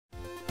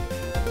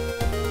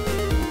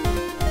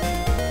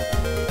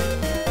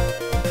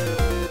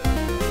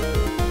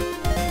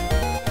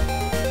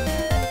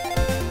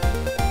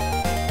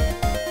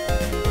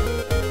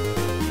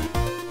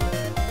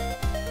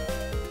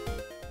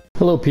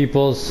Hello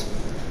peoples,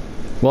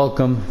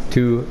 welcome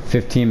to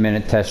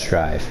 15-minute test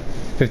drive.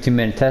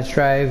 15-minute test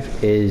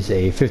drive is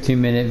a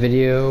 15-minute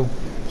video,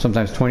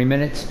 sometimes 20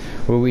 minutes,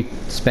 where we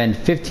spend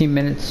 15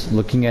 minutes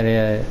looking at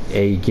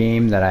a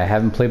game that I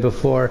haven't played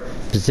before,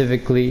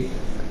 specifically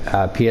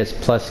PS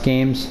Plus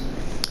games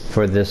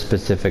for this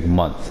specific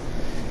month.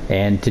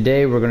 And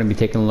today we're going to be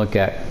taking a look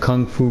at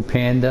Kung Fu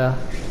Panda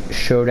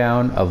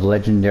Showdown of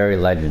Legendary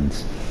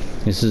Legends.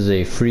 This is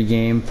a free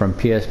game from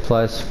PS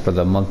Plus for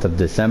the month of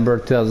December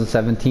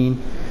 2017.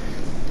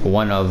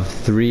 One of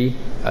three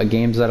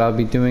games that I'll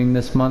be doing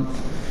this month.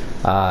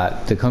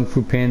 The Kung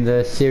Fu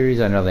Panda series,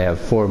 I know they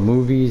have 4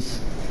 movies,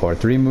 or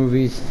 3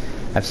 movies.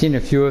 I've seen a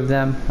few of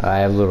them. I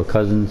have little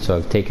cousins, so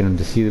I've taken them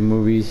to see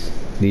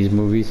these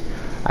movies.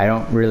 I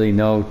don't really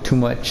know too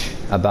much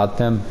about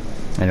them.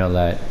 I know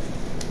that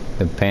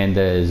the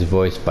panda is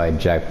voiced by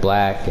Jack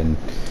Black, and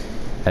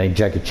I think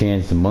Jackie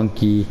Chan's the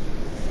monkey.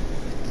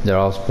 They're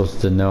all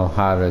supposed to know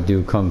how to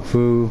do Kung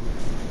Fu,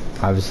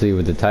 obviously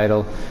with the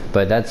title,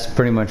 but that's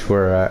pretty much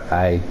where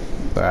I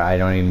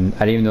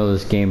didn't even know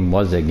this game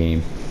was a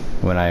game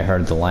when I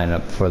heard the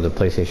lineup for the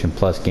PlayStation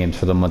Plus games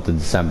for the month of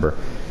December.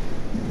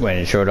 When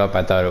it showed up,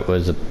 I thought it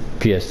was a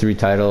PS3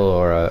 title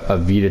or a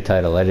Vita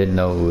title. I didn't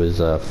know it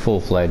was a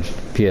full-fledged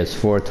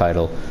PS4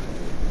 title.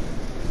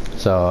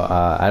 So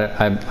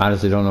I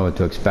honestly don't know what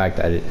to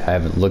expect. I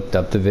haven't looked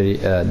up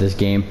this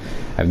game.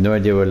 I have no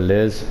idea what it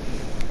is.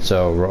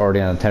 So we're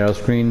already on the title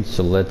screen,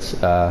 so let's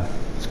go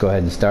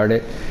ahead and start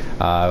it.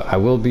 I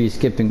will be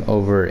skipping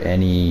over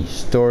any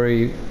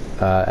story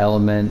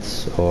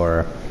elements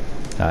or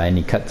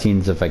any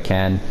cutscenes if I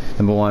can.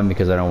 Number one,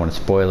 because I don't want to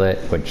spoil it,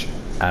 which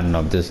I don't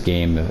know if this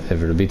game, if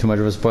it'll be too much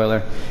of a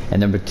spoiler.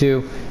 And number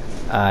two,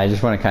 I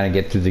just want to kind of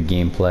get through the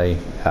gameplay,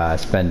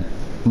 spend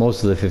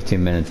most of the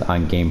 15 minutes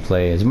on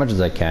gameplay as much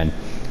as I can,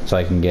 so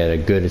I can get a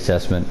good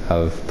assessment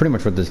of pretty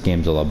much what this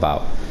game's all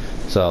about.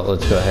 So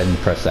let's go ahead and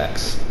press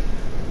X.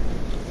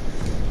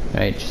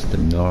 Alright, just the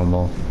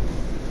normal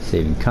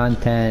saving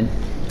content,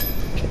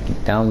 checking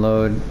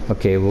download.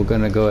 Okay, we're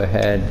gonna go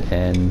ahead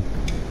and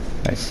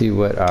see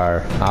what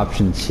our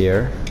options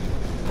here.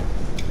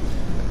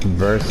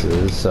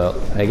 Versus, so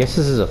I guess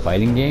this is a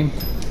fighting game.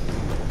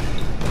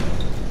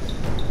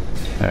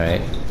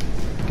 Alright,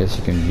 I guess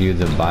you can view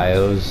the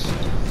bios.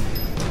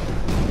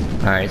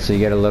 Alright, so you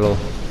get a little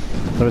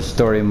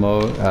story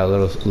mode,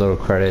 little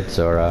credits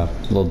or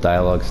little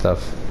dialogue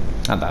stuff.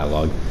 Not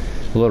dialogue,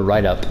 a little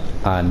write-up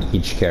on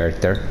each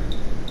character.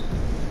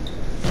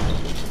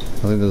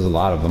 I think there's a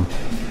lot of them.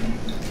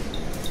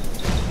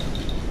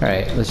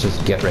 Alright, let's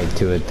just get right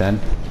to it then.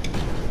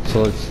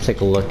 So let's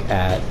take a look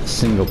at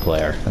single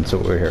player. That's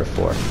what we're here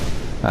for.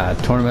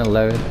 Tournament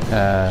 11.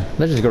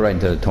 Let's just go right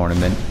into the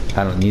tournament.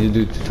 I don't need to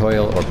do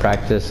tutorial or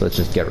practice. Let's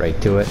just get right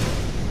to it.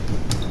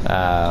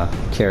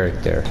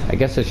 Character. I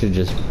guess I should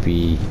just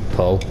be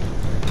Poe.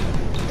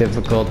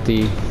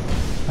 Difficulty.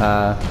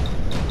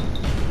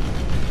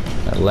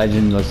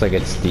 Legend looks like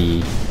it's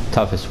the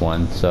toughest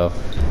one, so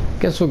I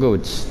guess we'll go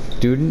with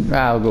student.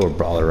 I'll go with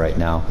brawler right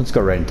now. Let's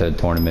go right into the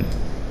tournament.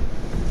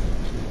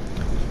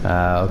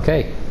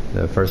 Okay,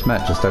 the first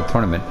match to start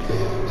tournament.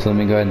 So let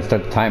me go ahead and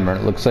start the timer.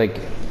 It looks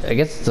like, I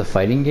guess it's a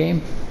fighting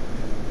game.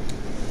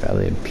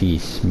 Valley of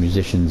Peace,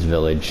 Musician's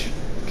Village.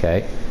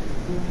 Okay.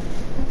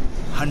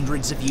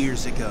 Hundreds of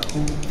years ago,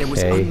 there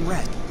was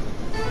unrest.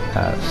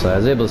 So I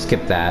was able to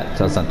skip that,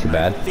 so that's not too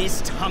bad.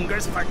 Fist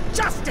hungers for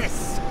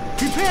justice.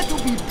 Prepare to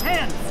be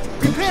pantsed!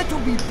 Prepare to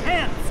be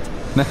pantsed!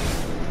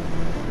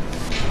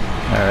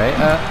 Alright,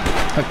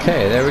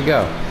 okay, there we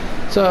go.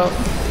 So,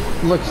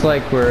 looks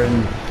like we're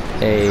in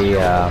a,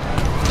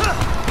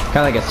 kind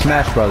of like a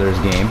Smash Brothers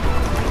game.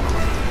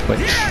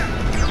 Which,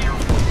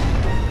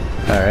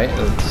 alright,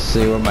 let's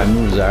see what my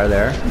moves are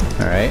there.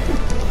 Alright,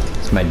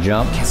 it's my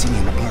jump.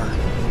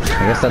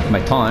 I guess that's my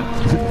taunt.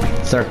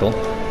 Circle.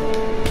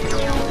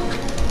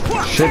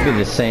 Should be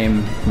the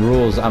same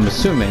rules, I'm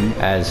assuming,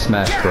 as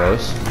Smash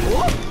Bros.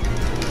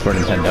 For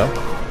Nintendo.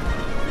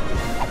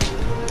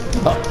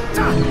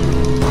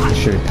 Oh.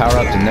 Should be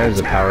power-ups, and there's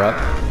a power-up.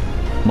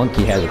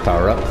 Monkey has a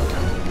power-up.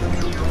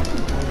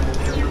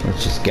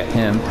 Let's just get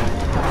him.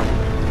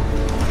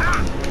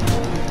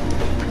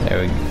 There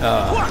we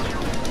go.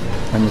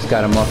 I just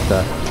got him off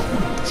the...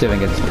 Let's see if I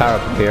can get this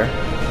power-up up here.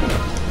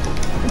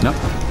 Nope.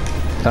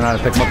 Don't know how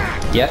to pick him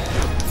up yet.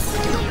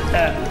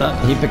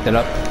 He picked it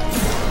up.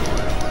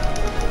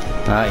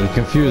 He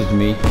confused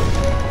me.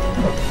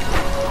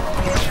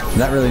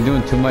 Not really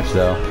doing too much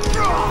though.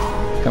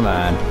 Come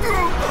on.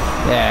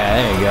 Yeah,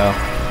 there you go.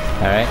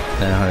 Alright,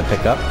 then I'm gonna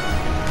pick up.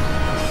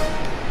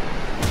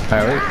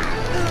 Alright,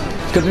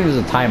 it's good thing there's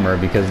a timer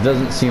because it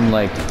doesn't seem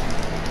like...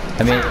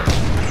 I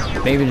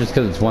mean, maybe just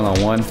because it's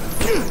one-on-one,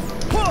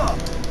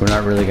 we're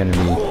not really gonna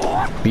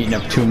be beating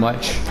up too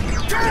much.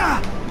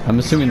 I'm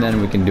assuming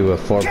then we can do a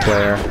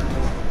 4-player,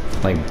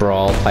 like,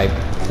 brawl type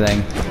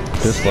thing,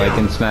 just like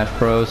in Smash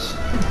Bros.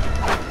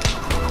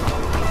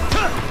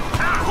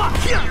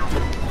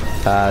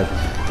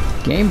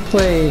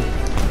 Gameplay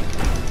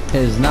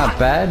is not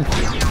bad.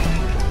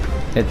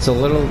 It's a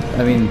little,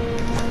 I mean,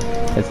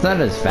 It's not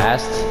as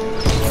fast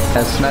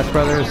as Smash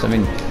Brothers. I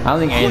mean, I don't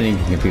think anything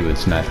can compete with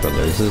Smash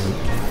Brothers.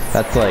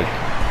 That's like,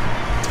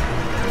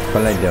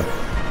 what did I do?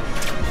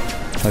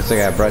 Looks like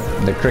I brought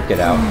the cricket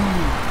out,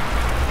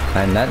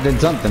 and that did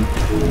something.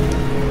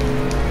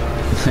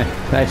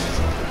 Nice.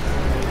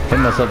 Hit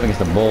myself against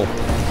the bowl.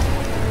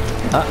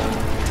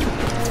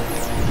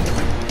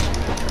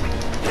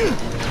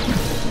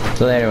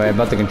 So anyway,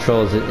 about the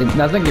controls,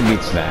 nothing can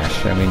beat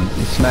Smash. I mean,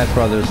 Smash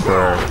Brothers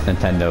for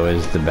Nintendo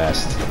is the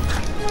best.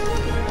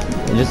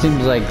 It just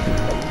seems like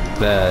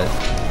the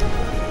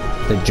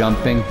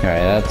jumping. All right,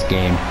 that's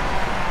game.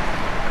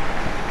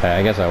 All right,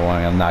 I guess I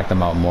want to knock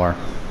them out more.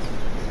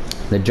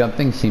 The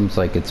jumping seems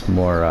like it's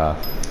more,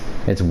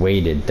 it's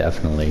weighted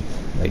definitely.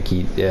 Like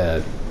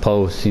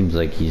Poe seems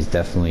like he's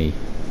definitely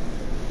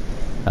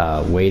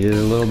weighted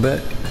a little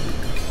bit.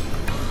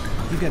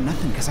 You got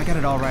nothing, because I got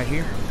it all right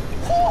here.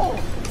 Oh,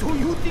 so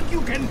you think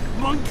you can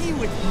monkey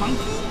with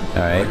monkey?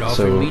 All right,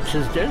 so often meets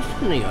his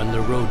destiny on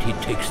the road he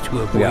takes to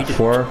avoid we got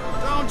 4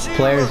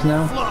 players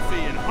now.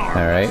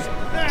 All right,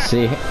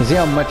 see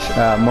how much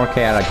more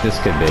chaotic this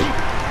could be.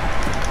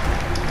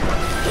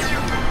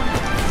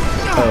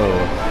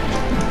 Oh,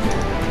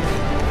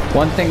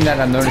 one thing that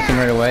I'm noticing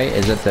right away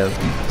is that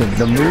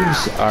the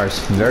moves are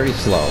very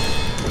slow.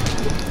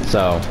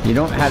 So you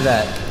don't have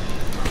that.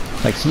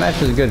 Like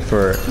Smash is good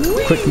for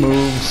quick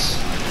moves.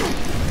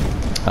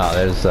 Oh,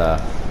 there's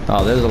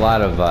a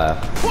lot of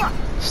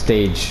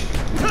stage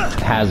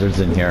hazards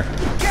in here.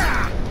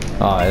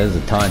 Oh, there's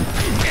a ton.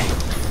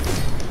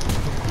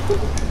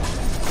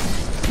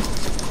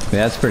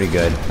 Yeah, that's pretty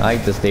good. I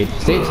like the stage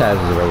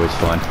hazards are always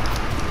fun.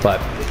 But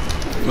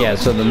yeah,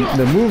 so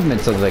the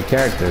movements of the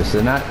characters,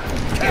 they're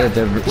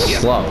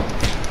slow.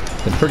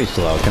 They're pretty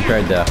slow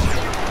compared to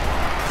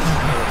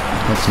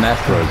what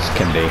Smash Bros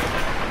can be.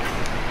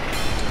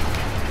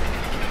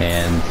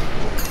 And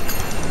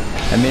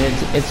I mean,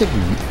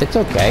 it's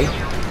okay.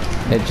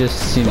 It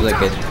just seems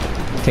like it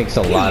takes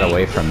a lot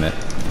away from it.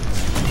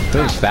 If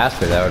it was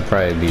faster, that would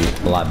probably be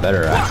a lot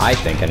better. I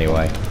think,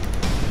 anyway.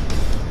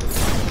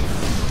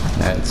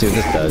 All right, let's see what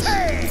this does.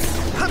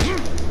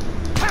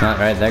 All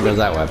right, there goes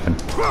that weapon.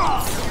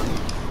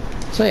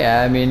 So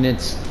yeah, I mean,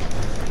 it's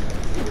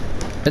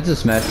a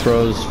Smash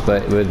Bros,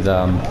 but with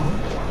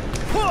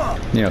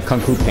you know, Kung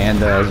Fu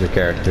Panda as your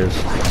characters.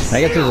 And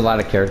I guess there's a lot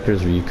of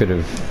characters where you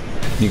can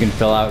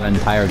fill out an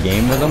entire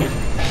game with them.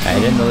 I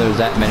didn't know there was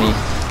that many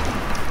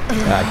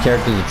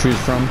characters to choose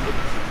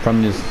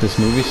from this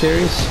movie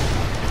series.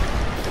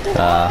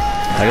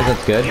 I guess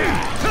that's good.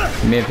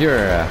 I mean, if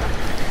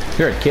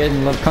you're a kid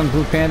and love Kung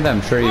Fu Panda,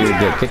 I'm sure you would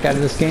get a kick out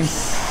of this game.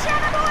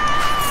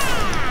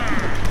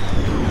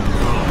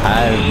 I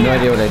have no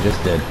idea what I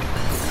just did.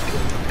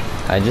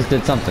 I just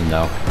did something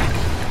though.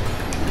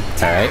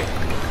 Alright.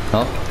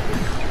 Well,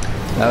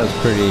 that was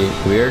pretty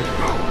weird.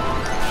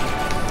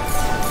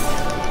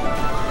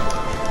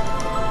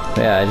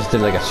 Yeah, I just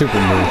did like a super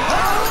move.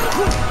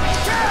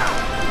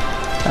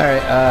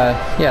 Alright,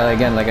 yeah,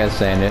 again, like I was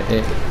saying,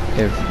 if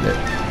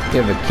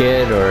you have a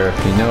kid, or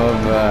if you know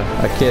of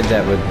a kid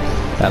that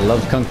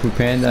loves Kung Fu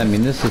Panda, I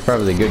mean, this is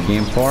probably a good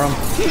game for them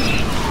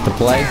to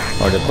play,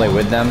 or to play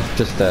with them,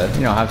 just to,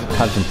 you know,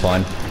 have some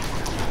fun.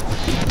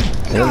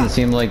 It doesn't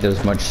seem like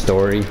there's much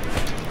story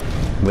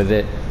with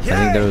it. I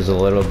think there was a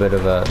little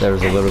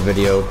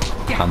video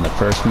on the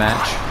first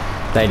match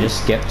that I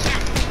just skipped.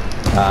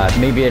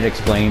 Maybe it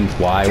explains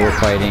why we're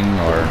fighting,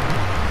 or,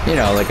 you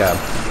know, like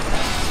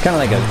kind of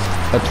like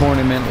a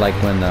tournament, like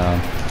when I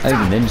think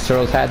the Ninja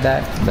Turtles had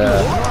that,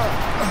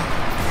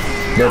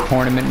 their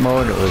tournament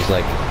mode. It was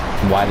like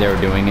why they were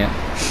doing it.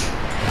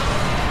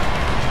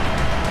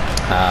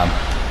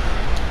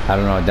 I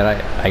don't know.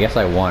 I guess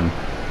I won.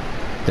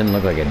 Didn't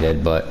look like I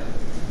did, but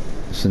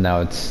so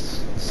now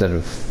it's, instead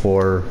of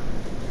 4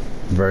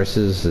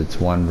 versus, it's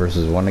 1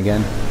 versus 1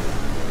 again.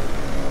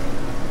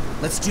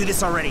 Let's do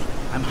this already.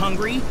 I'm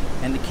hungry,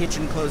 and the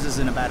kitchen closes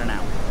in about an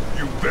hour.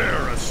 You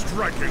bear a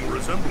striking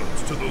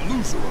resemblance to the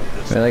loser of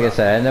this. Like I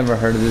said, I never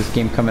heard of this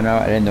game coming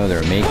out. I didn't know they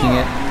were making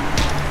it.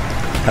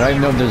 I don't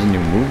even know if there's a new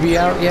movie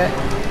out yet.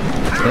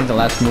 I think the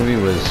last movie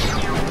was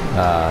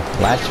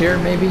last year,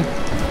 maybe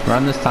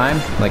around this time,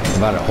 like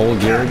about a whole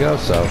year ago.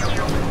 So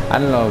I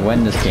don't know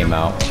when this came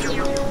out.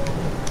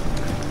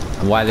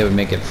 Why they would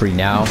make it free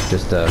now?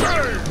 Just to,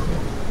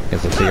 I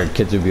guess they figured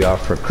kids would be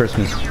off for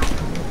Christmas,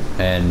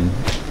 and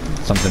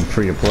something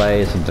free to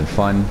play, something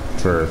fun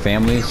for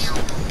families.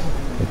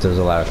 If there's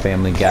a lot of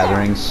family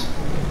gatherings.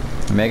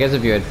 I mean, I guess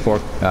if you had 4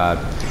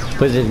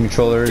 PlayStation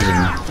controllers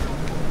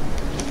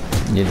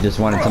and you just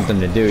wanted something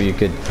to do, you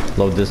could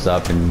load this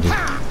up and just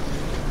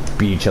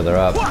beat each other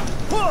up.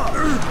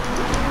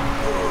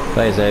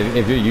 Like I said,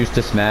 if you're used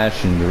to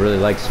Smash and you really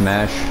like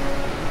Smash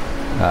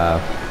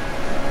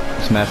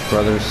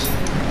Brothers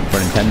for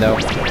Nintendo.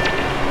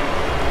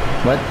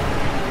 What?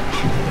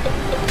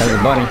 That was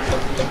a bunny.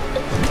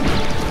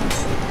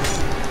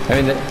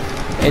 I mean,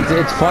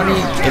 it's funny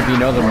if you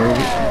know the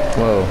movie.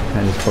 Whoa,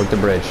 I just broke the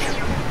bridge.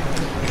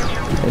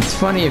 It's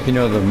funny if you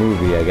know the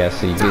movie, I guess.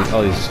 So you get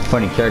all these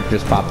funny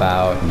characters pop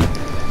out, and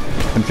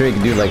I'm sure he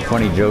can do like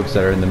funny jokes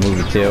that are in the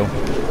movie too.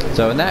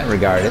 So in that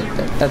regard,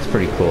 that's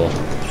pretty cool.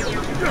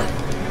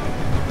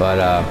 But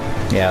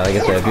yeah, like I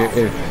said, if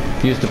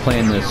you're used to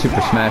playing the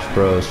Super Smash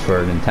Bros.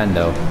 For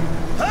Nintendo,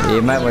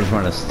 you might just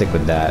want to stick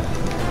with that.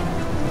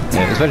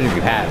 Yeah, especially if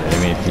you have it. I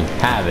mean, if you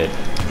have it,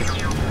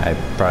 I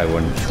probably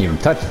wouldn't even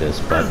touch this,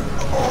 but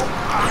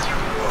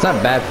it's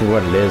not bad for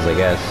what it is, I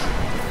guess.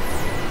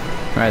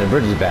 Alright, the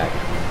bridge is back.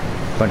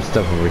 Bunch of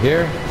stuff over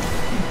here.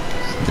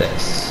 What's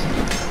this?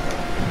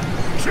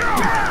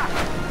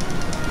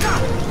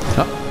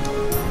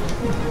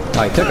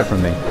 Oh, he took it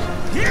from me.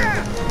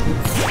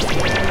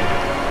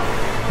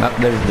 Oh,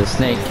 there's the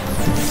snake.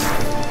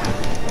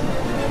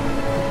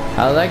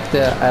 I like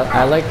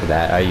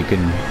that. How you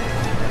can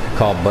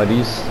call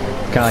buddies,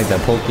 kind of like the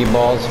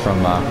Pokeballs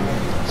from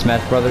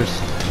Smash Brothers.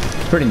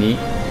 It's pretty neat.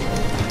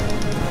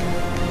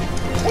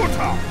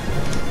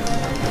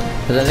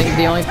 Because I think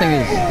the only thing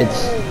is it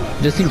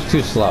just seems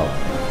too slow.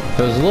 If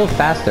it was a little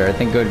faster, I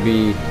think it would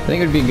be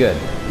good.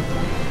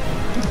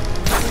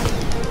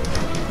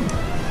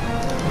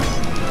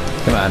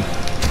 Come on.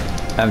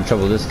 I'm having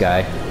trouble with this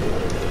guy.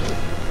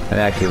 And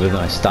actually with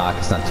my stock,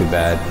 it's not too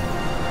bad.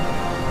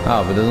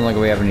 Oh, but it doesn't look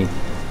like we have any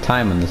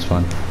time on this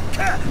one.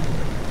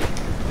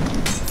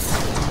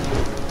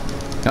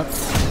 Oh.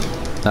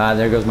 Ah,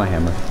 there goes my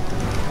hammer.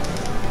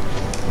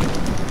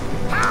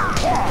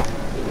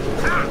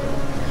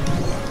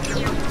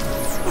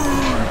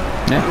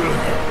 Yeah.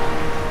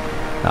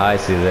 Oh, I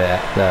see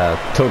that. The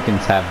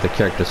tokens have the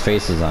characters'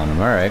 faces on them.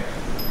 Alright.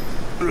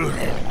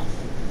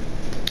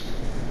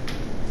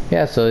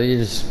 Yeah, so you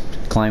just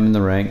climb in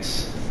the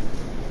ranks.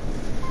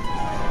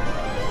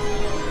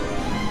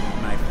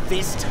 My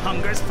fist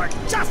hungers for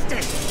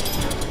justice.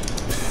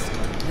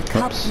 The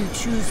cup you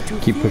choose to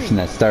Keep fill pushing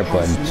that start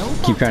has button. no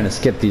Keep trying to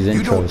skip these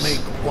You don't intros.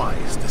 make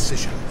wise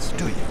decisions,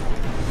 do you?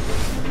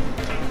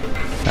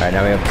 Alright,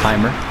 now we have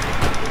timer.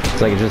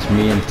 It's like it's just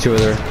me and two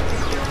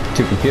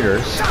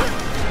computers.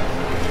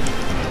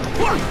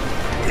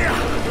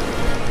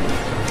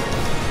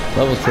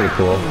 Level's pretty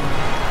cool.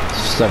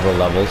 Several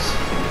levels.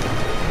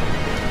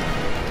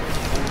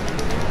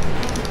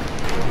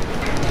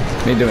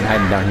 What are you doing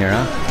hiding down here,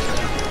 huh?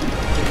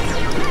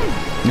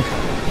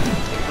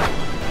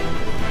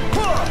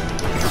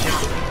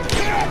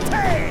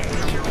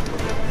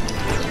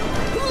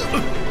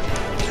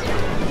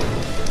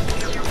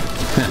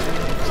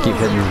 Just keep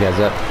hitting these guys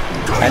up.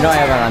 I know I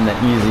have it on the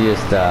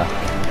easiest, I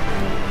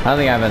don't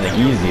think I have it on the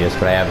easiest,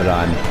 but I have it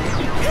on,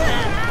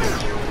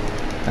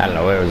 I don't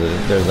know, what was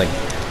it? There's like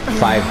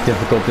 5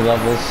 difficulty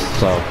levels,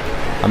 so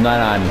I'm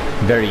not on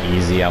very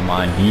easy, I'm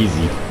on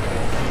easy.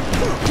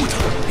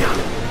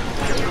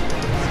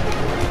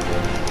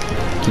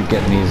 Keep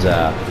getting these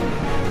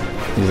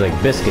like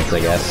biscuits, I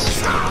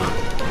guess.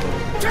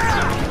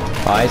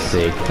 Oh, I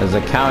see. There's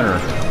a counter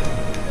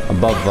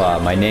above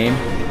my name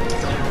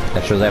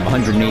that shows I have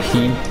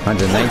 118,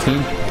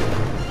 119.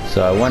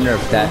 So I wonder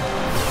if that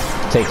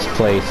takes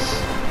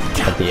place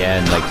at the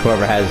end, like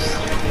whoever has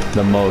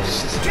the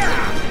most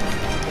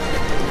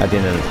at the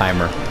end of the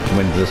timer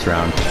wins this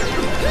round.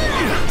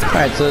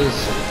 Alright, so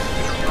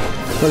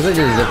looks like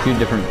there's a few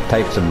different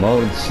types of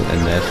modes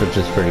in this, which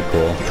is pretty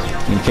cool.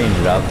 You can change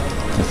it up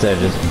instead of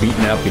just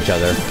beating up each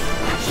other.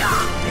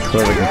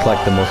 Whoever can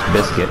collect the most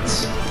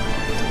biscuits.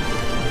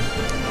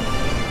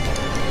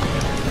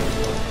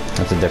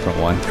 That's a different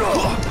one.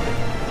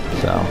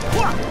 So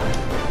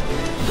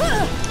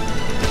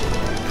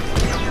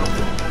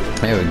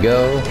there we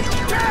go.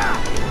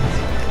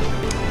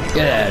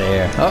 Get out of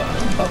here. Oh.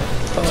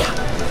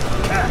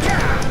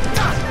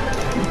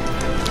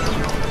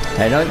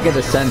 I don't get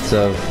a sense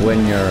of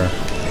when your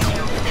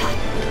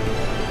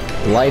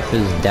life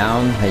is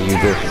down, how you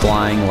go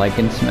flying like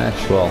in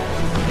Smash. Well,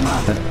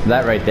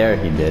 that right there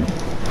he did.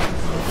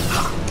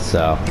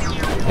 So,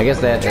 I guess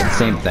that's the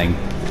same thing.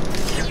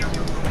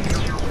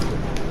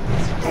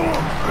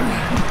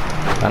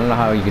 I don't know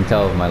how you can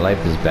tell if my life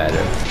is bad.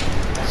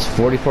 It's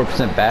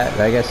 44% bad,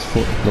 I guess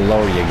the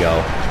lower you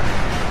go.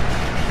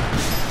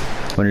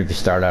 I wonder if you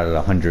start out at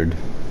 100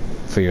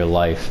 for your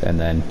life, and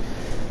then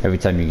every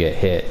time you get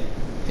hit,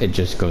 it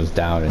just goes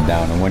down and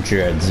down. And once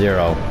you're at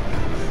 0,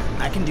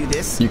 I can do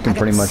this. you can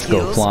pretty much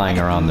go flying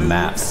around the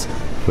map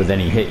with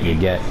any hit you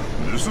get.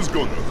 This is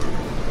gonna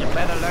hurt. You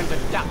better learn to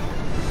duck.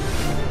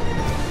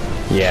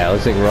 Yeah, it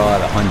looks like we're all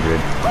at 100.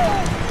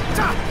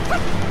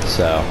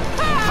 So,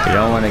 you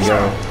don't want to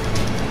go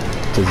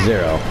to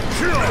 0.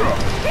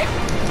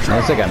 It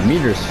looks like a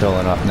meter's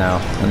filling up now,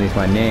 underneath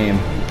my name.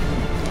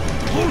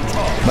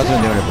 Must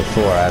have been doing it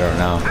before, I don't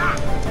know.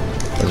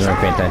 Wasn't really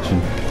paying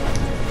attention.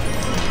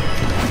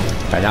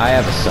 Alright, now I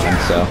have a son,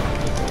 so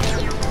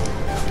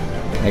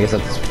I guess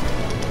that's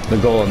the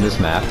goal on this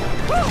map.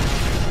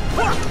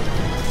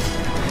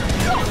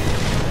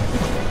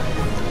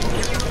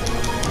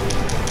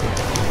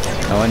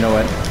 Now I know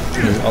what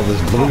all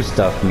this blue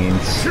stuff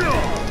means.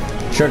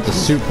 I'm sure it's a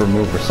super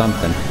move or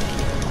something.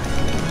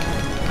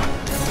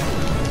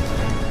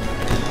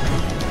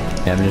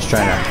 Yeah, I'm just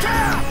trying to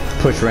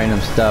push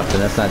random stuff,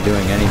 and that's not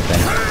doing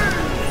anything.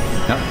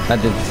 Nope,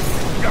 that did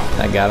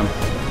I got him.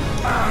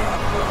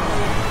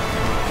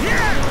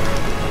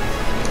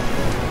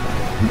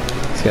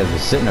 These guys are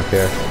sitting up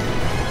here.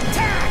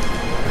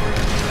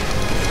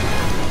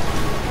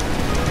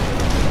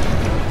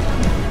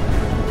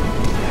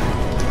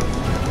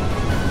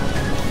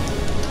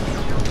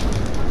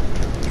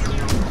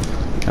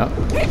 Oh,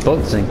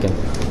 boat sinking.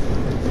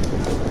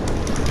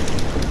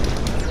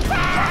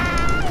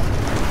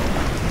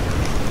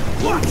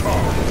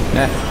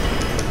 Yeah.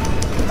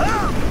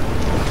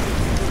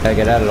 Gotta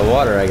get out of the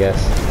water, I guess.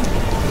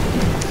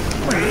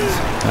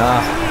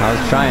 Ah, I was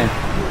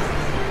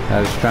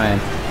trying.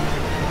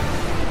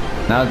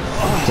 Now it's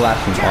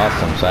flashing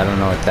awesome, so I don't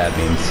know what that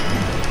means.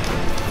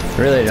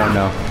 Really don't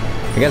know.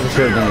 I guess I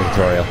should have done the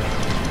tutorial.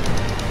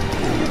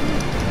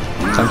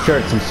 So I'm sure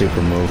it's some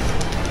super move.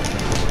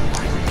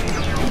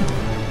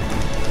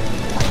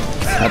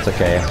 That's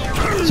okay.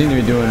 Seem to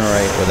be doing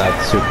alright without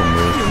the super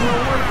move.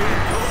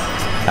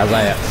 As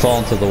I fall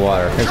into the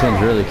water. This one's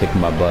really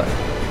kicking my butt.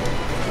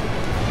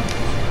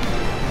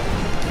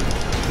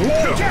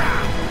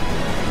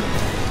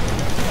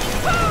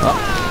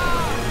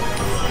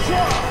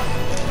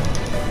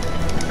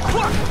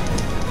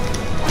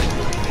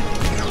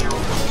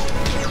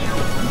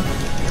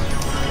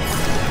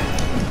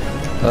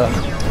 Oh.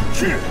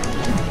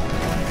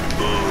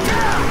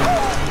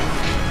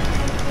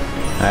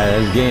 Alright,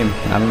 there's game.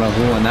 I don't know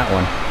who won that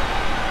one.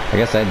 I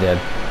guess I did.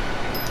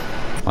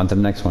 On to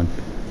the next one.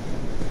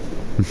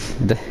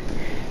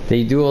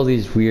 They do all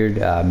these weird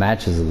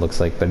matches, it looks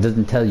like, but it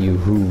doesn't tell you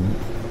who,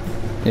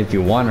 if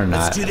you won or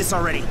not. Let's do this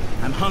already.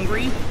 I'm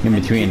hungry. In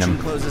between them,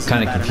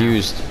 kind of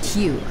confused.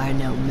 You are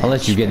no match.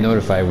 Unless you get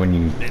notified when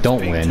you don't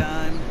big win.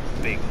 Time,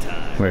 big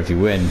time. Where if you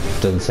win,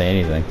 it doesn't say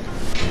anything.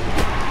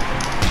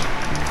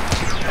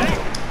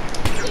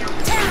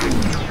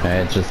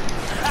 Alright, it's just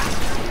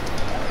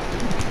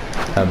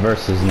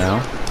versus now.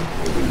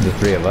 The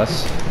three of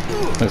us.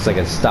 Looks like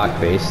it's stock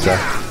based, so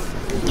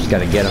just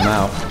gotta get him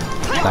out.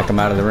 Knock him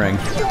out of the ring.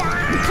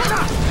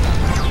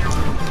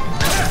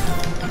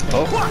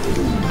 Oh.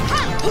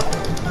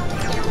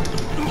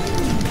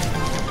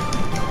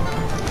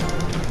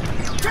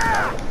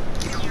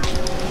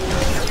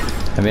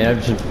 I mean,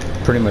 I'm just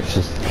pretty much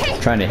just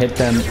trying to hit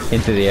them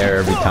into the air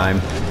every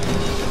time.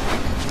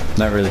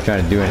 Not really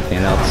trying to do anything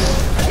else.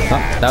 Oh,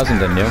 that wasn't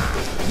the new.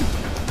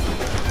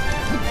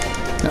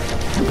 No.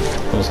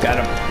 Almost got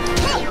him.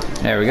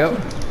 There we go.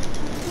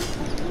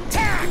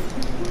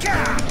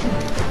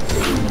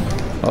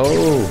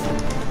 Oh.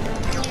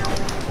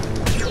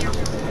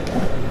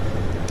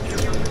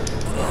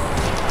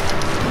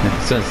 I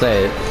was gonna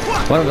say,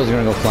 one of us is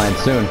gonna go flying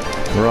soon.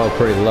 We're all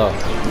pretty low.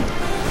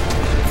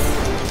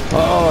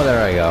 Oh,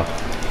 there I go.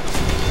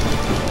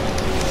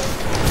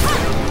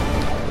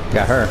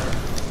 Got her.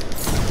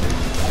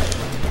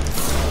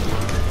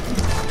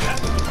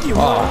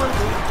 Oh,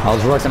 I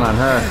was working on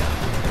her.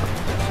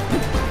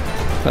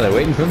 Are they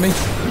waiting for me?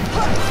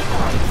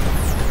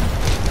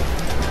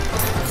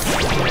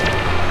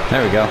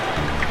 There we go.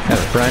 Got a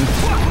friend.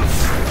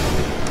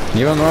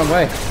 You're going the wrong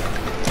way.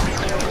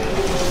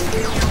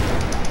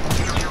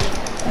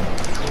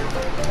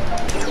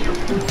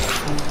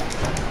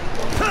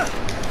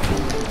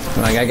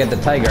 Come on, I gotta get the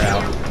tiger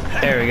out.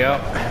 There we go.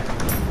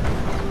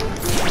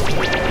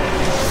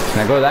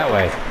 Now go that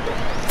way.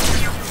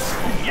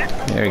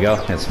 There we go.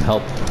 Get some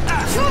help.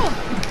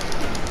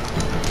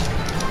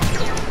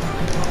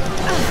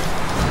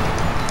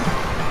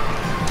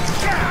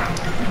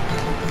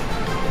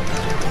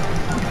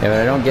 Yeah, what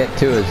I don't get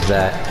too is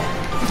that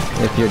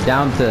if you're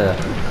down to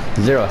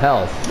 0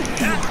 health,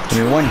 I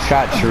mean, one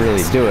shot should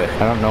really do it. I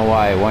don't know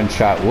why one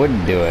shot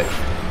wouldn't do it.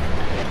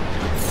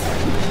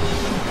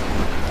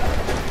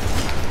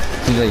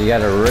 Seems like you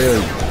gotta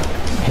really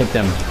hit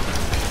them.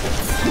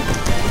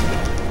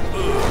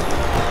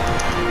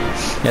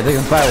 Yeah, take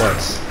some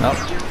fireworks. Oh.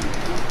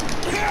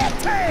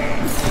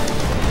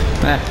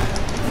 Eh.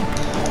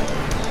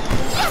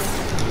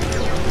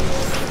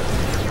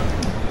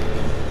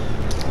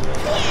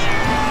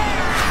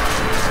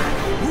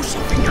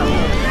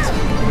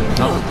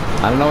 Oh,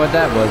 I don't know what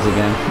that was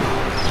again.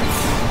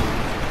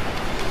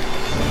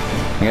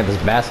 I got this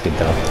basket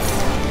though.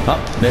 Oh,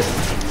 missed.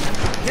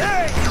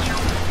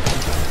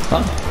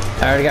 Oh,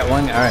 I already got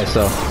one. Alright,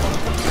 so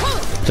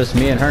just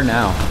me and her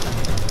now.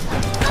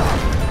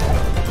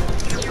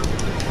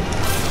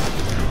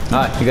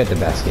 Ah, you got the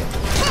basket.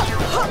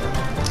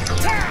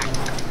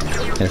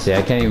 And see,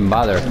 I can't even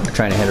bother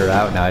trying to hit her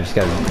out now. I just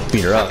gotta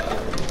beat her up.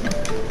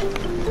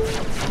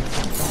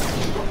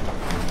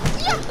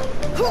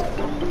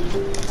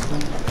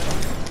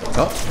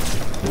 Oh.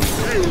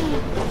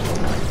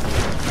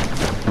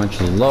 When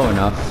she's low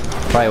enough,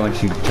 probably when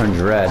she turns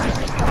red,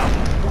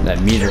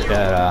 that meter,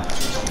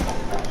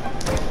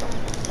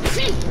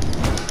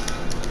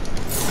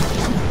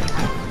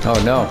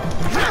 oh no.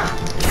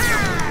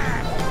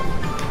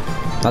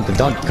 Not the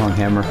Donkey Kong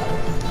hammer.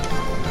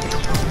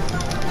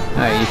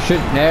 Alright, you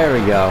should, there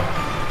we go.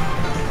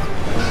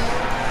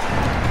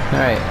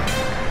 Alright,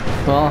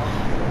 well,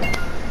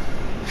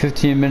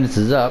 15 minutes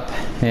is up,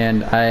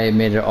 and I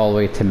made it all the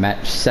way to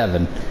match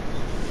 7.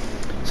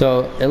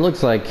 So it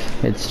looks like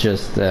it's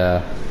just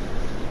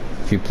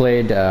if you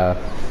played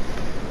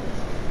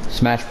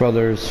Smash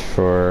Brothers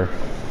for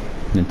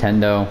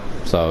Nintendo,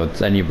 so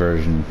it's any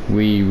version,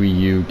 Wii, Wii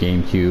U,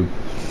 GameCube,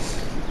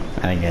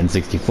 and again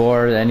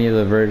N64, any of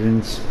the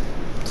versions,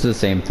 it's the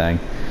same thing.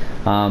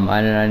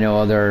 I know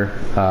other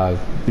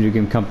video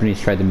game companies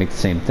tried to make the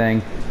same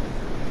thing.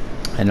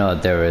 I know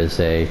that there is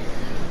a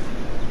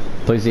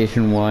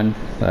PlayStation 1,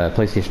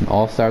 PlayStation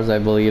All-Stars, I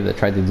believe, that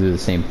tried to do the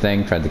same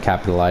thing, tried to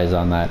capitalize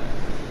on that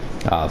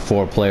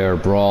 4-player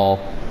brawl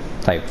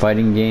type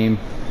fighting game.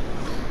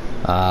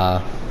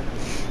 I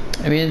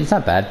mean, it's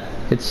not bad.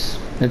 It's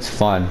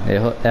fun.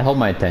 It held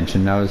my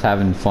attention. I was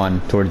having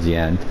fun towards the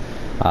end.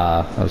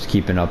 I was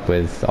keeping up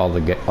with all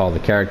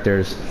the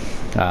characters.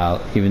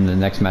 Even the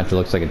next match, it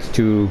looks like it's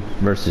 2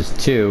 versus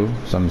 2,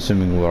 so I'm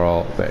assuming we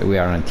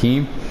are on a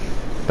team.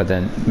 But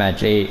then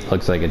match 8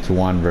 looks like it's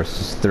 1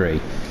 versus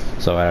 3,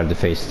 so I had to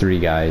face 3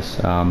 guys.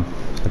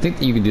 I think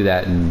that you can do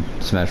that in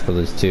Smash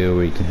Brothers 2,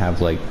 where you can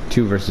have like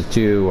 2 versus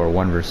 2 or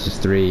 1 versus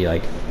 3,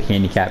 like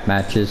handicap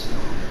matches.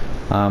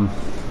 So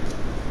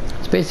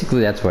basically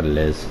that's what it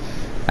is.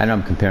 I know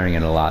I'm comparing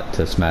it a lot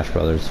to Smash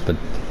Brothers, but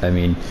I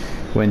mean,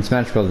 when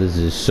Smash Brothers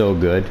is so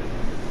good,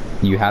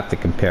 you have to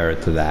compare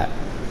it to that.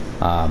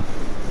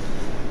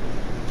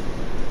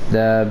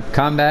 The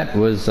combat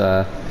was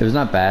it was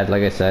not bad,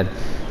 like I said.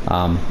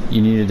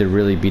 You needed to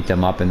really beat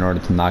them up in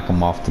order to knock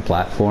them off the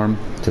platform,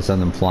 to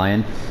send them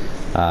flying.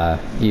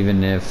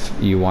 Even if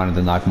you wanted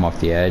to knock them off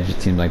the edge,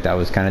 it seemed like that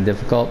was kind of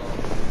difficult.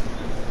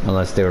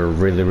 Unless they were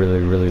really, really,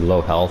 really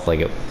low health,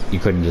 like you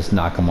couldn't just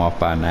knock them off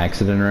by an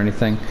accident or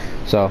anything.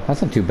 So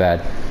that's not too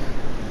bad.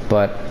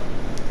 But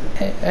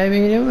I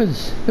mean, it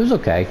was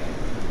okay.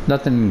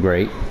 Nothing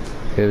great.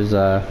 It was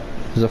a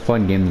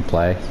fun game to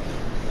play.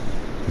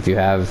 If you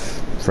have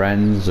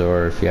friends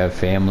or if you have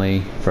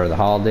family for the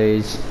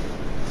holidays,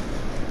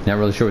 not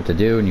really sure what to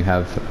do, and you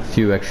have a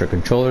few extra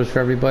controllers for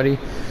everybody,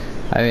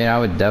 I mean, I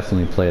would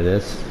definitely play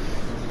this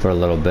for a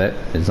little bit.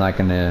 It's not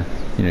gonna,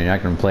 you're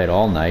not gonna play it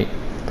all night.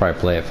 Probably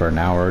play it for an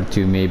hour or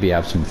two, maybe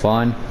have some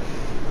fun,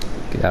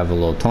 have a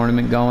little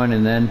tournament going,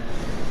 and then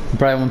you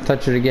probably won't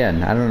touch it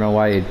again. I don't know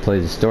why you'd play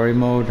the story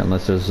mode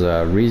unless there's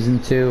a reason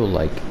to,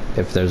 like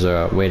if there's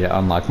a way to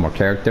unlock more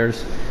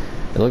characters.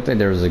 It looked like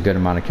there was a good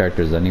amount of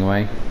characters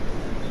anyway.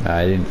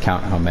 I didn't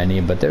count how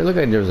many, but there looked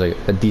like there was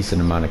a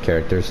decent amount of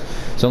characters.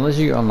 So unless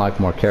you unlock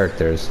more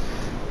characters,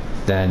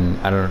 then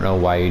I don't know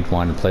why you'd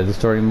want to play the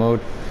story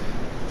mode.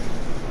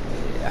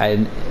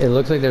 It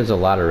looks like there's a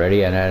lot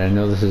already, and I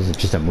know this is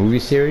just a movie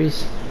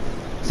series.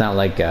 It's not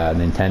like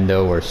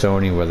Nintendo or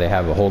Sony where they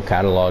have a whole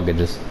catalog of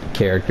just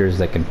characters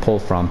that can pull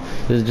from.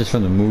 This is just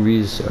from the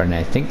movies, and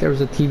I think there was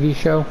a TV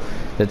show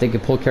that they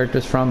could pull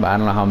characters from, but I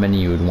don't know how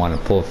many you would want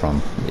to pull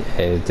from.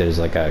 If there's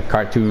like a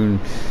cartoon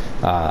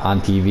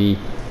on TV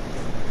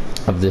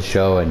of this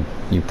show, and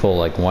you pull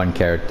like one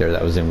character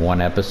that was in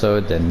one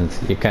episode, then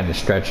you're kind of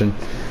stretching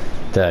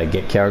to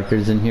get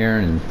characters in here,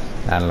 and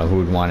I don't know who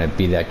would want to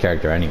be that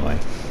character anyway.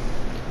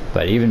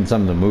 But even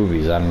some of the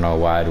movies, I don't know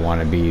why I'd want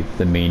to be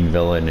the main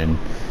villain in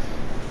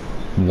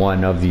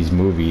one of these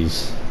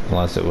movies,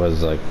 unless it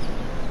was like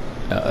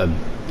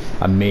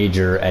a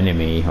major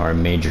enemy or a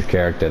major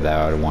character that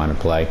I would want to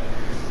play.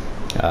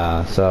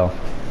 So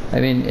I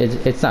mean,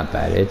 it's not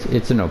bad.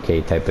 It's an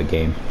okay type of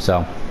game.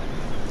 So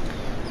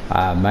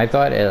I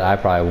thought I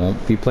probably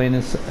won't be playing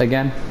this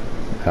again,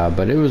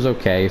 but it was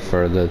okay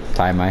for the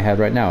time I had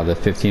right now, the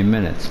 15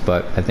 minutes.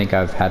 But I think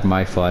I've had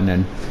my fun,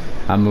 and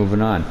I'm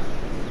moving on.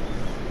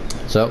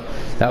 So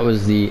that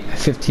was the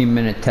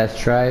 15-minute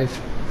test drive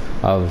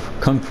of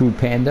Kung Fu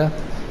Panda.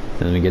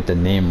 Let me get the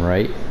name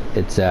right.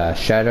 It's a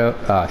showdown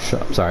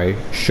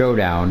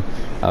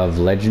of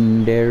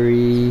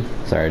legendary.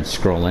 Sorry, it's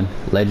scrolling.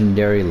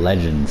 Legendary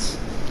Legends.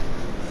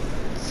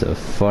 It's a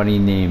funny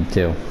name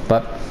too.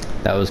 But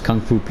that was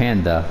Kung Fu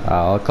Panda.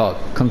 I'll call it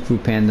Kung Fu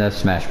Panda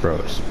Smash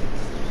Bros.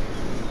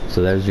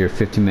 So there's your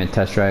 15-minute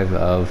test drive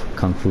of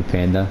Kung Fu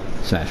Panda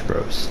Smash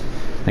Bros.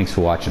 Thanks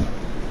for watching.